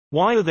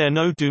Why are there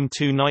no Doom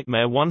 2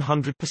 Nightmare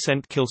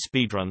 100% kill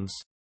speedruns?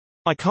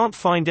 I can't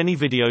find any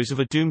videos of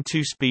a Doom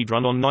 2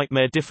 speedrun on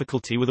Nightmare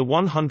difficulty with a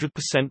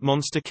 100%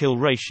 monster kill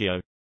ratio.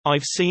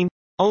 I've seen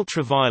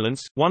Ultra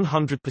Violence,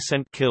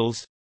 100%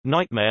 kills,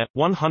 Nightmare,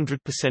 100%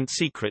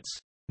 secrets,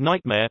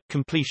 Nightmare,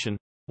 completion.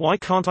 Why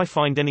can't I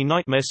find any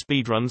Nightmare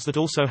speedruns that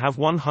also have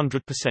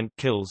 100%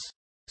 kills?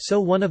 So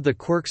one of the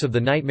quirks of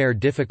the Nightmare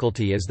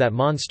difficulty is that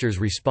monsters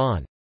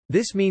respawn.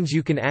 This means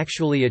you can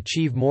actually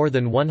achieve more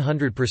than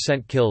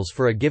 100% kills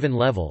for a given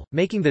level,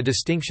 making the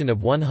distinction of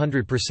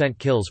 100%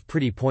 kills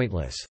pretty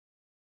pointless.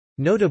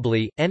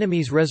 Notably,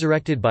 enemies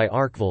resurrected by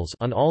Archvils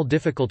on all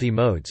difficulty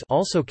modes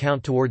also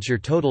count towards your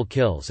total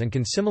kills and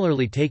can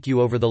similarly take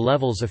you over the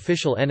level's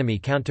official enemy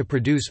count to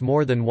produce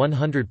more than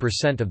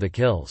 100% of the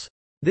kills.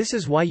 This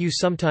is why you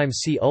sometimes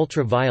see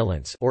Ultra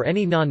Violence or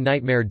any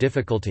non-Nightmare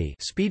difficulty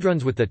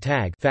speedruns with the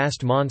tag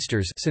Fast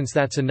Monsters, since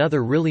that's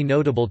another really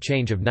notable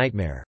change of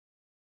Nightmare.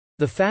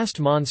 The Fast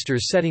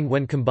Monsters setting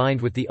when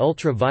combined with the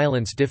Ultra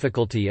Violence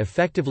difficulty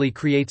effectively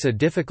creates a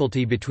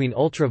difficulty between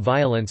Ultra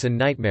Violence and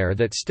Nightmare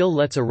that still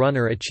lets a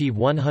runner achieve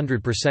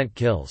 100%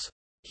 kills.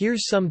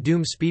 Here's some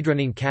Doom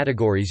speedrunning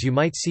categories you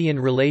might see in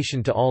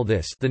relation to all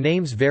this. The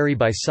names vary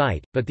by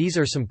site, but these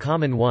are some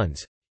common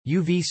ones.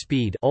 UV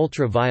Speed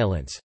Ultra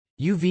Violence,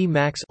 UV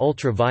Max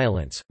Ultra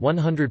Violence,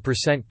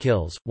 100%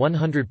 kills,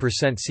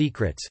 100%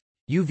 secrets,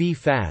 UV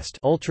Fast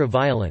Ultra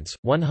Violence,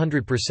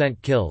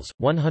 100% kills,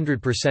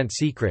 100%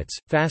 secrets,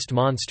 Fast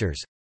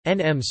Monsters,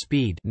 NM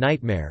Speed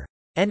Nightmare,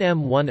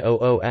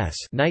 NM100S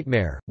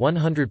Nightmare,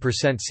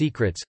 100%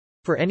 secrets.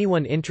 For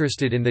anyone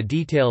interested in the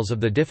details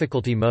of the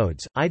difficulty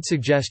modes, I'd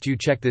suggest you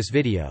check this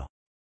video.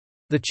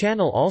 The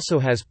channel also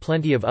has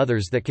plenty of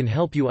others that can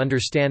help you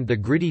understand the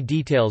gritty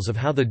details of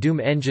how the Doom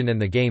engine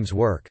and the games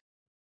work.